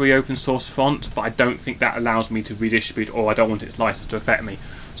a free open source font, but I don't think that allows me to redistribute, or I don't want its license to affect me.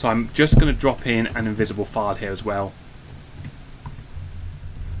 So I'm just going to drop in an invisible file here as well.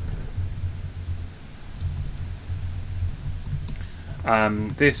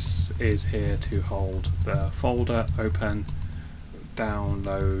 This is here to hold the folder open,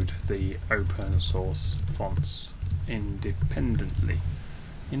 download the open source fonts independently.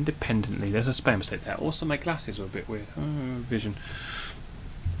 There's a spelling mistake there. Also, my glasses are a bit weird. Vision.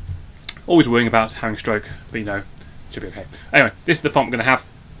 Always worrying about having a stroke, but you know, it should be okay. Anyway, this is the font we're going to have.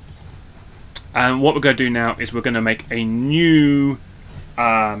 And what we're going to do now is we're going to make a new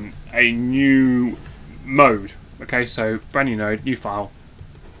mode. Okay, so brand new node, new file,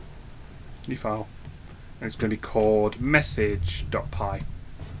 and it's going to be called message.py.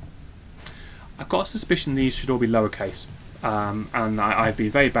 I've got a suspicion these should all be lowercase, and I'd be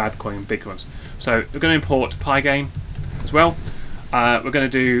very bad calling big ones. So we're going to import Pygame as well. We're going to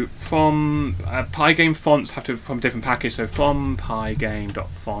do from Pygame fonts have to from a different package. So from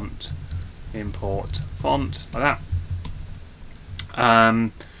pygame.font import font like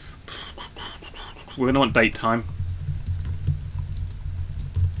that. We're going to want date time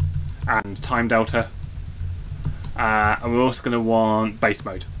and time delta, and we're also going to want base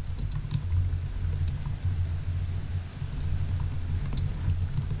mode.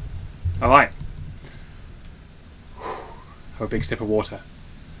 Alright, have a big sip of water.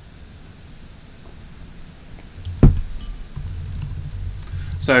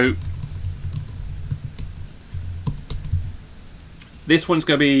 So This one's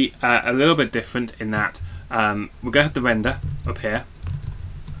going to be a little bit different in that we're going to have the render up here,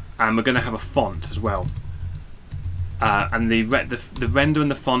 and we're going to have a font as well. And the render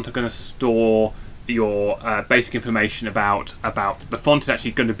and the font are going to store your basic information about the font. Is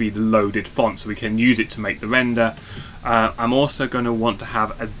actually going to be the loaded font, so we can use it to make the render. I'm also going to want to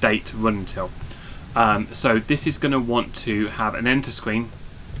have a date run until. So this is going to want to have an enter screen,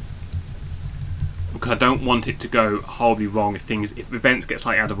 because I don't want it to go horribly wrong if events get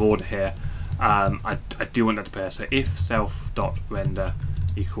slightly out of order here. I do want that to appear. So if self.render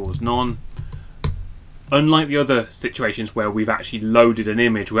equals none. Unlike the other situations where we've actually loaded an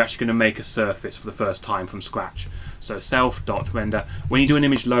image, we're actually going to make a surface for the first time from scratch. So self.render, when you do an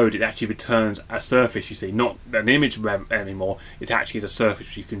image load, it actually returns a surface, you see, not an image anymore. It actually is a surface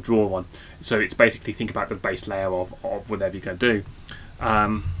which you can draw on. So it's basically, think about the base layer of whatever you're going to do.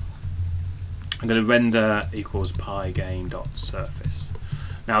 I'm going to render equals pygame.surface.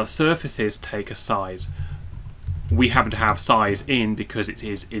 Now the surfaces take a size. We happen to have size in because it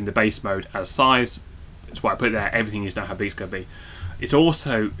is in the base mode as size. That's why I put it there. Everything is now how big it's going to be. It's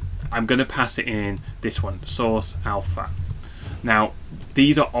also, I'm going to pass it in this one, source alpha. Now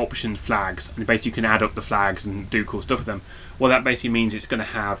these are option flags, and basically you can add up the flags and do cool stuff with them. Well, that basically means it's going to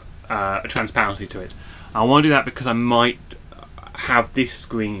have a transparency to it. I want to do that because I might have this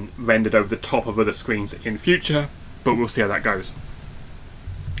screen rendered over the top of other screens in future, but we'll see how that goes.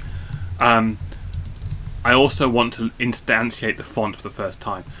 I also want to instantiate the font for the first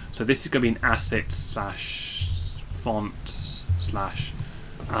time. So this is going to be an asset slash font slash,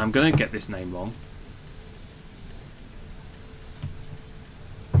 and I'm going to get this name wrong.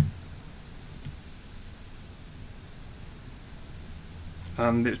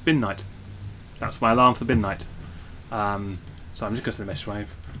 And it's bin night. That's my alarm for the bin night. So I'm just going to say the message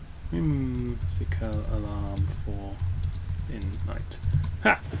wave. Musical alarm for bin night.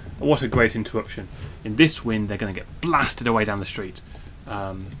 Ha! What a great interruption. In this wind, they're going to get blasted away down the street.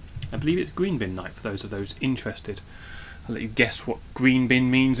 I believe it's green bin night for those of those interested. I'll let you guess what green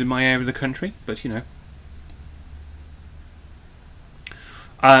bin means in my area of the country, but you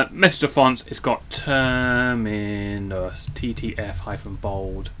know. Message of fonts, it's got terminus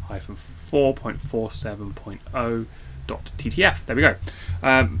ttf-bold 4.47.0.ttf. There we go.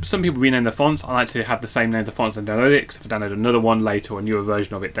 Some people rename the fonts. I like to have the same name of the fonts and download it, because if I download another one later or a newer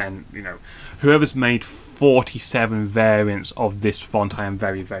version of it, then, you know, whoever's made 47 variants of this font, I am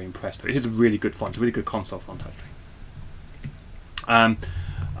very, very impressed with. It is a really good font. It's a really good console font, actually.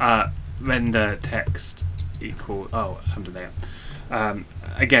 Render text equal, oh, alhamdulillah.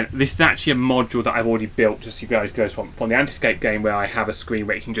 Again, this is actually a module that I've already built, just so you guys go from the Antiscape game, where I have a screen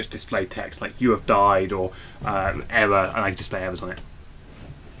where you can just display text like "you have died" or "error," and I can display errors on it.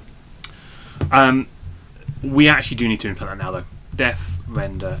 We actually do need to implement that now, though. Def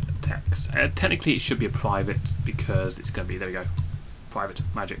render text. Technically, it should be a private, because it's going to be, there we go, private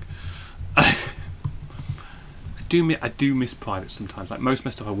magic. I do miss private sometimes. Like most of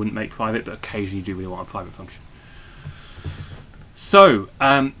my stuff, I wouldn't make private, but occasionally you do really want a private function. So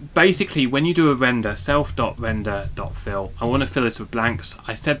basically, when you do a render, self.render.fill, I want to fill this with blanks.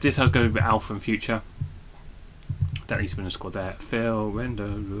 I said this I was going to be alpha in future. That needs to be underscore there. Fill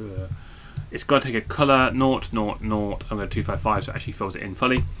render. It's got to take a color 0, 0, 0. I'm going to 255, so it actually fills it in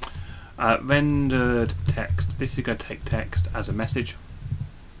fully. Rendered text. This is going to take text as a message.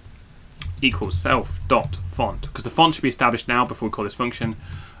 Equals self.font, because the font should be established now before we call this function.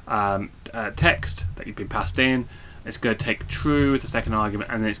 Text that you've been passed in. It's going to take true as the second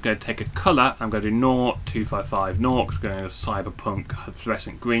argument, and then it's going to take a colour. I'm going to do 0, 255, 0, because we're going to cyberpunk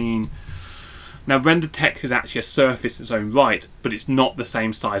fluorescent green. Now, rendered text is actually a surface in its own right, but it's not the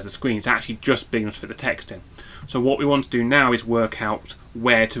same size as the screen. It's actually just big enough to fit the text in. So what we want to do now is work out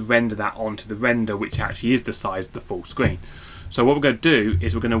where to render that onto the render, which actually is the size of the full screen. So what we're going to do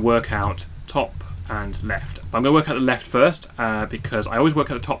is we're going to work out top and left. But I'm going to work out the left first, because I always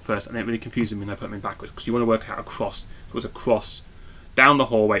work out the top first, and it really confuses me when I put them in backwards, because you want to work out across. So it's across, down the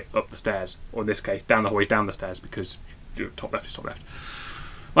hallway, up the stairs, or in this case, down the hallway, down the stairs, because top left is top left.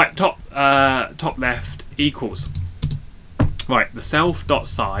 Right, top left equals. Right, the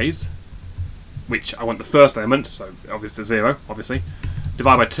self.size, which I want the first element, so obviously 0, obviously,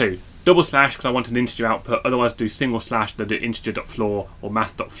 divide by 2. Double slash, because I want an integer output, otherwise do single slash, then do integer.floor or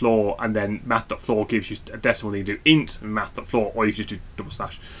math.floor, and then math.floor gives you a decimal, you do int and math.floor, or you just do double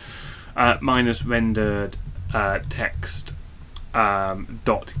slash. Minus rendered text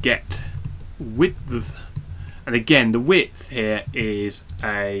dot get width. And again, the width here is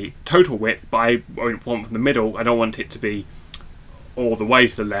a total width, but I won't want from the middle. I don't want it to be all the way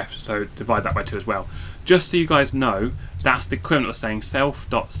to the left, so divide that by 2 as well. Just so you guys know, that's the equivalent of saying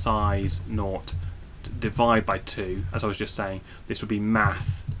self.size naught divide by 2. As I was just saying, this would be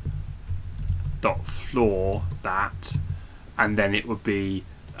math.floor that, and then it would be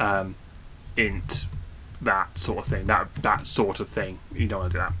int that sort of thing. That sort of thing. You don't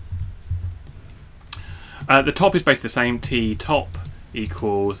want to do that. The top is basically the same. T top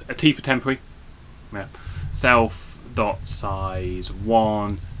equals a T for temporary. Yeah. Self.size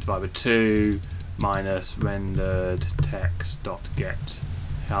 1 divided by 2 minus rendered text dot get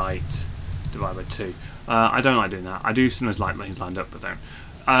height divided by 2. I don't like doing that. I do sometimes like things lined up, but don't.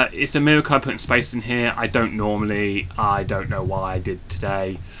 It's a miracle I put in space in here. I don't normally. I don't know why I did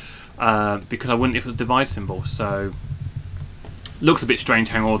today. Because I wouldn't if it was a divide symbol. So looks a bit strange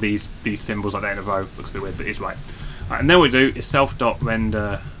having all these symbols like that in a row. Looks a bit weird, but it's right. And then what we do is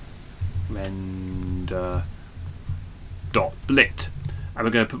self.render dot blit, and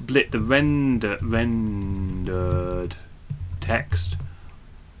we're going to put blit the rendered text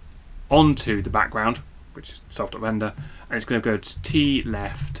onto the background, which is self.render, and it's going to go to T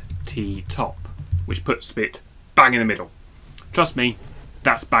left, T top, which puts bit bang in the middle. Trust me,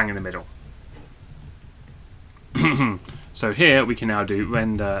 that's bang in the middle. So here we can now do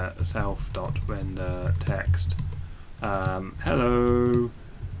render self.render text. Hello,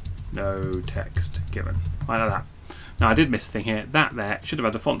 no text given. I like that. Now I did miss a thing here. That there should have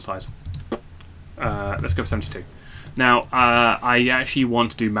had the font size. Let's go for 72. Now I actually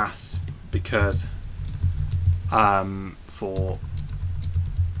want to do maths because put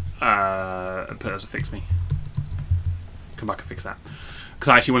it as a fix me. Come back and fix that. Because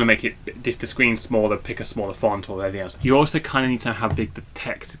I actually want to make it, if the screen's smaller, pick a smaller font or anything else. You also kind of need to know how big the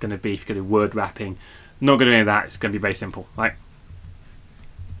text is going to be if you're going to do word wrapping. Not going to do any of that. It's going to be very simple, right?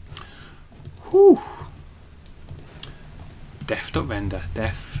 Whew. Def.render,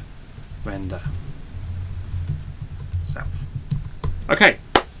 def render self. Okay,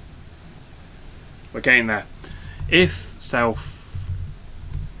 we're getting there. If self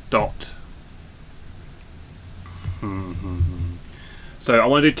dot. So I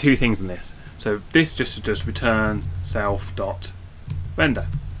want to do 2 things in this. So this just return self dot render.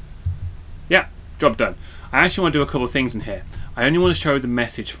 Yeah, job done. I actually want to do a couple of things in here. I only want to show the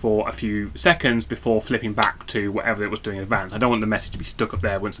message for a few seconds before flipping back to whatever it was doing in advance. I don't want the message to be stuck up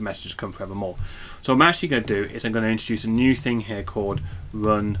there once the message has come forevermore. So what I'm actually going to do is I'm going to introduce a new thing here called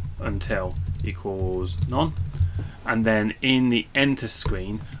run until equals none. And then in the enter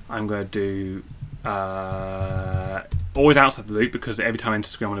screen, I'm going to do always outside the loop, because every time I enter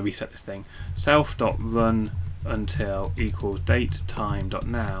screen I want to reset this thing. Self.run until equals date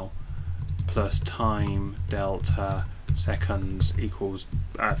time.now plus time delta seconds equals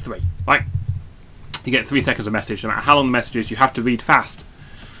 3. Right, you get 3 seconds of message. No matter how long the message is, you have to read fast.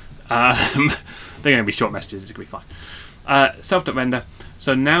 They're going to be short messages. It's going to be fine. Self.render.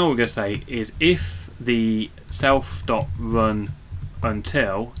 So now what we're going to say is if the self.run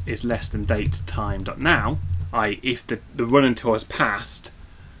until is less than date time.now, i.e. if the run until has passed,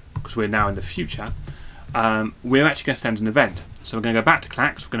 because we're now in the future, we're actually going to send an event. So we're going to go back to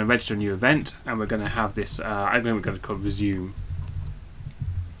Clacks, we're going to register a new event, and we're going to have this, I'm going to call it resume.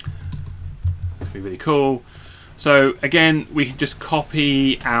 It'll be really cool. So again, we can just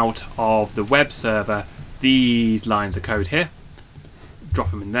copy out of the web server these lines of code here,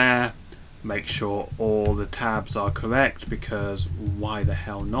 drop them in there, make sure all the tabs are correct, because why the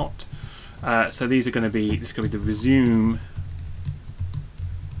hell not? So these are going to be, this is going to be the resume,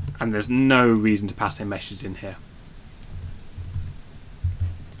 and there's no reason to pass any messages in here.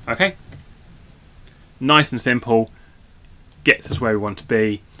 Okay, nice and simple, gets us where we want to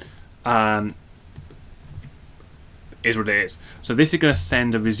be. Is what it is. So this is going to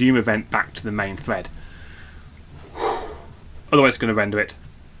send a resume event back to the main thread. Otherwise it's going to render it.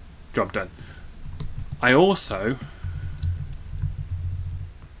 Job done. I also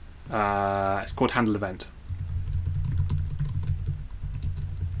it's called handle event.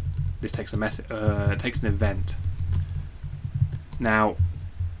 This takes a message. It takes an event. Now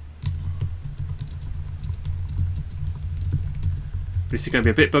this is going to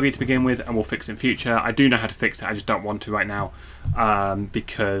be a bit buggy to begin with, and we'll fix it in future. I do know how to fix it, I just don't want to right now,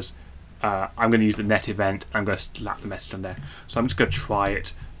 because I'm going to use the net event. I'm going to slap the message on there. So I'm just going to try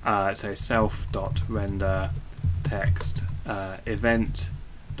it. So self.render text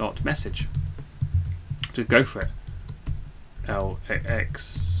event.message. Just go for it.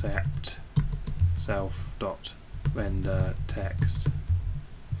 Accept self.render text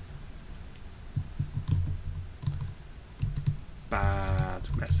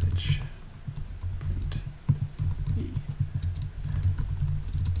bad message. Print E.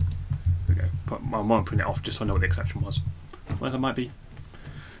 I want to print it off just so I know what the exception was. Otherwise I might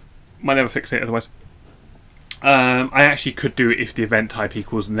never fix it otherwise. I actually could do it if the event type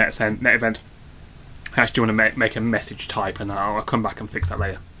equals net event. I actually want to make a message type, and I'll come back and fix that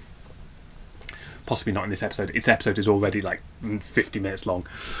later. Possibly not in this episode. This episode is already like 50 minutes long.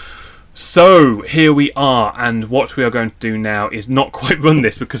 So here we are, and what we are going to do now is not quite run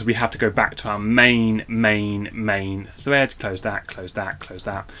this because we have to go back to our main thread. Close that, close that, close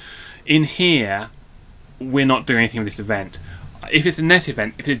that. In here, we're not doing anything with this event. If it's a net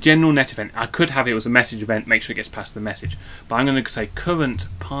event, if it's a general net event, I could have it as a message event, make sure it gets past the message. But I'm going to say current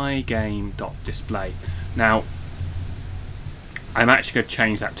pygame.display. Now, I'm actually going to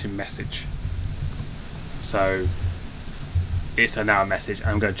change that to message. So it's now a message.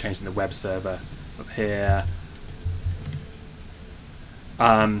 I'm going to change it in the web server up here.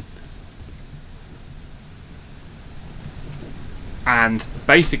 And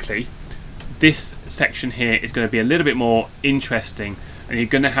basically, this section here is going to be a little bit more interesting, and you're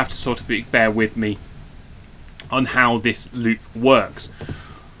going to have to sort of bear with me on how this loop works.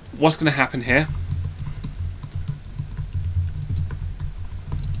 What's going to happen here?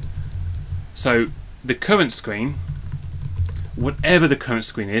 So the current screen, whatever the current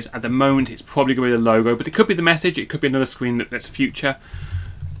screen is, at the moment it's probably going to be the logo, but it could be the message, it could be another screen that's future.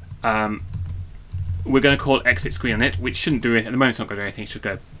 We're going to call exit screen on it, which shouldn't do it. At the moment it's not going to do anything, it should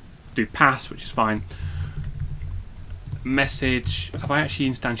go do pass, which is fine. Message, have I actually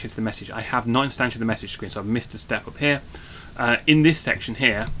instantiated the message? I have not instantiated the message screen, so I've missed a step up here. In this section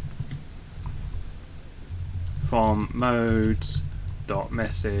here, from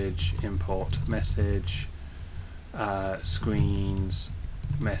modes.message import message screens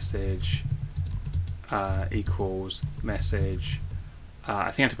message equals message.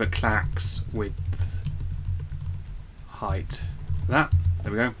 I think I have to put clacks width height. That,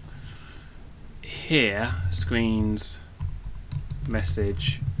 there we go. Here, screens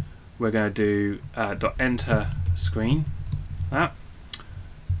message, we're going to do dot enter screen. That.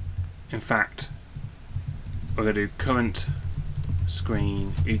 In fact, we're going to do current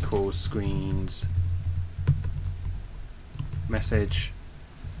screen equals screens message.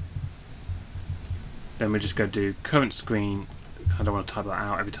 Then we're just going to do current screen. I don't want to type that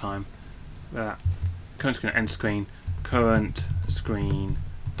out every time. Current screen end screen, current screen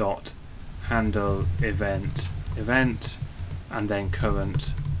dot handle event, and then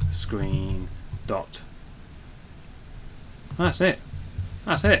current screen dot. That's it.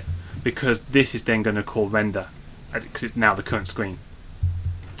 That's it. Because this is then going to call render, because it's now the current screen.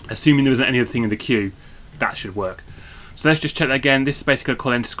 Assuming there isn't any other thing in the queue, that should work. So let's just check that again. This is basically going to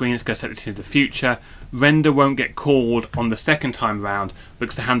call enter screen. It's going to set this into the future. Render won't get called on the second time round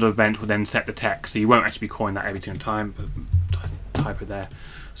because the handle event will then set the text. So you won't actually be calling that every single time, but type it there.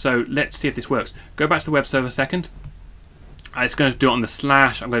 So let's see if this works. Go back to the web server a second. It's going to do it on the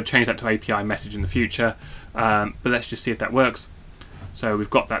slash. I'm going to change that to API message in the future. But let's just see if that works. So we've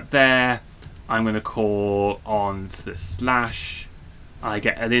got that there. I'm going to call on to the slash. I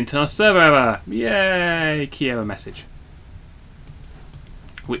get an internal server error. Yay! Key error message.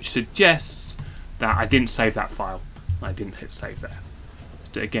 Which suggests that I didn't save that file. I didn't hit save there. Let's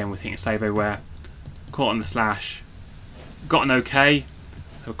do it again with hitting save everywhere. Call on the slash. Got an OK.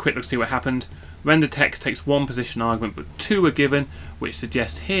 So a quick look to see what happened. Render text takes one position argument, but two are given, which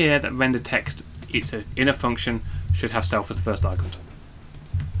suggests here that render text is an inner function, should have self as the first argument.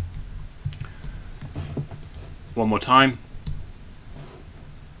 One more time.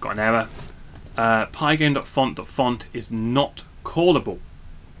 Got an error. Pygame.font.font is not callable.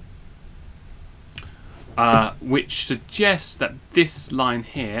 Which suggests that this line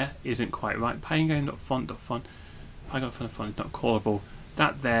here isn't quite right. Pygame.font.font, Pygame.font is not callable.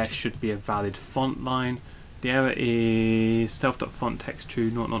 That there should be a valid font line. The error is self.font text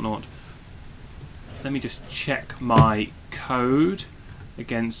true, not. Let me just check my code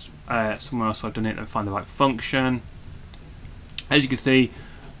against somewhere else so I've done it and find the right function. As you can see,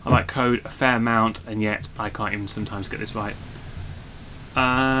 I write code a fair amount and yet I can't even sometimes get this right.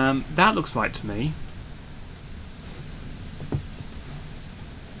 That looks right to me.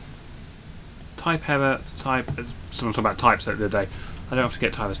 Type error, type, someone talked about types the other day. I don't have to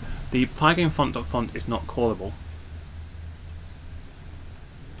get typos. The Pygame font.font is not callable.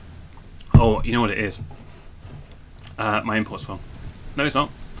 Oh, you know what it is? My import's wrong. No, it's not.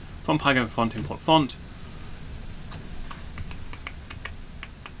 From Pygame font, import font.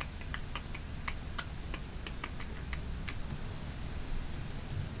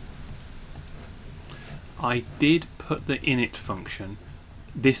 I did put the init function.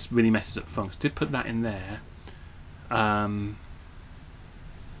 This really messes up functions. Did put that in there.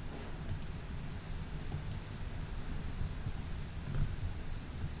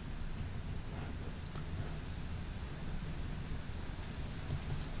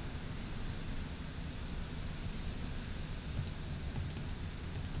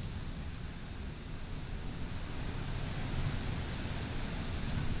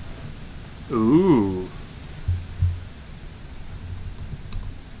 Ooh.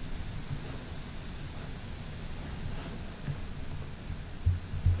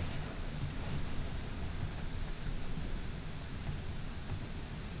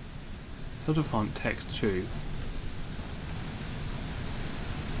 Sort of font text too.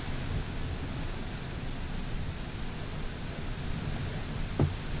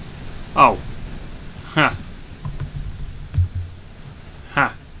 Oh. Ha.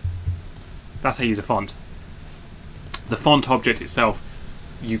 Ha. That's how you use a font. The font object itself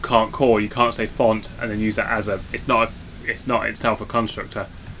you can't call. You can't say font and then use that as a. It's not itself a constructor.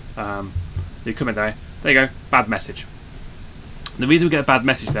 You come in there. There you go. Bad message. The reason we get a bad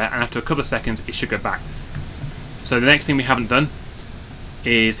message there, and after a couple of seconds, it should go back. So the next thing we haven't done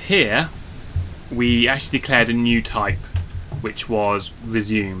is here. We actually declared a new type, which was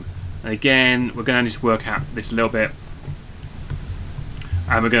resume. And again, we're going to need to work out this a little bit.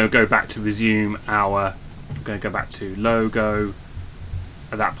 And we're going to go back to resume our. We're going to go back to logo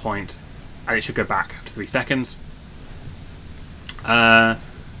at that point, and it should go back after 3 seconds.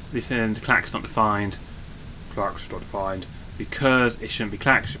 This end clacks not defined. Clacks not defined because it shouldn't be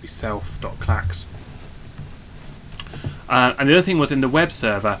clacks. It should be self.clacks. And the other thing was in the web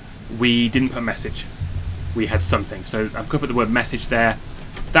server we didn't put a message. We had something. So I'm going to put the word message there.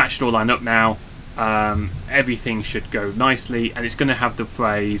 That should all line up now. Everything should go nicely, and it's going to have the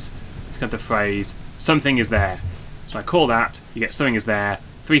phrase. It's going to have the phrase something is there. So I call that. You get something is there.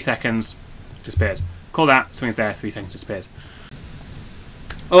 3 seconds. Disappears. Call that. Something's there. 3 seconds. Disappears.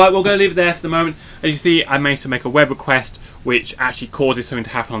 Alright, we're going to leave it there for the moment. As you see, I managed to make a web request which actually causes something to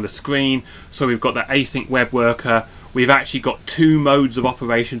happen on the screen. So we've got the async web worker. We've actually got 2 modes of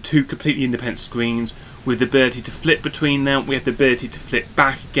operation, 2 completely independent screens with the ability to flip between them. We have the ability to flip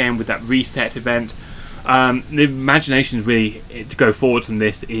back again with that reset event. The imagination really to go forward from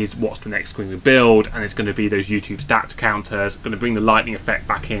this is what's the next screen we build, and it's going to be those YouTube stat counters, going to bring the lightning effect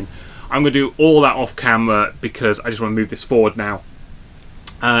back in. I'm going to do all that off camera because I just want to move this forward now.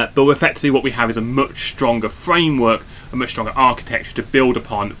 But effectively what we have is a much stronger framework, a much stronger architecture to build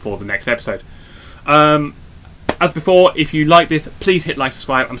upon for the next episode. As before, if you like this, please hit like,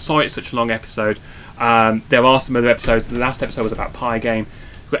 subscribe. I'm sorry it's such a long episode. There are some other episodes. The last episode was about Pygame.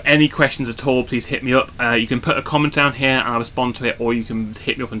 If you've got any questions at all, please hit me up. You can put a comment down here and I'll respond to it, or you can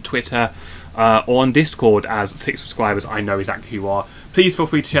hit me up on Twitter or on Discord. As 6 subscribers, I know exactly who you are. Please feel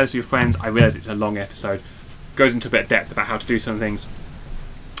free to share this with your friends. I realise it's a long episode. Goes into a bit of depth about how to do some things.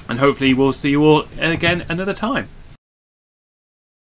 And hopefully we'll see you all again another time.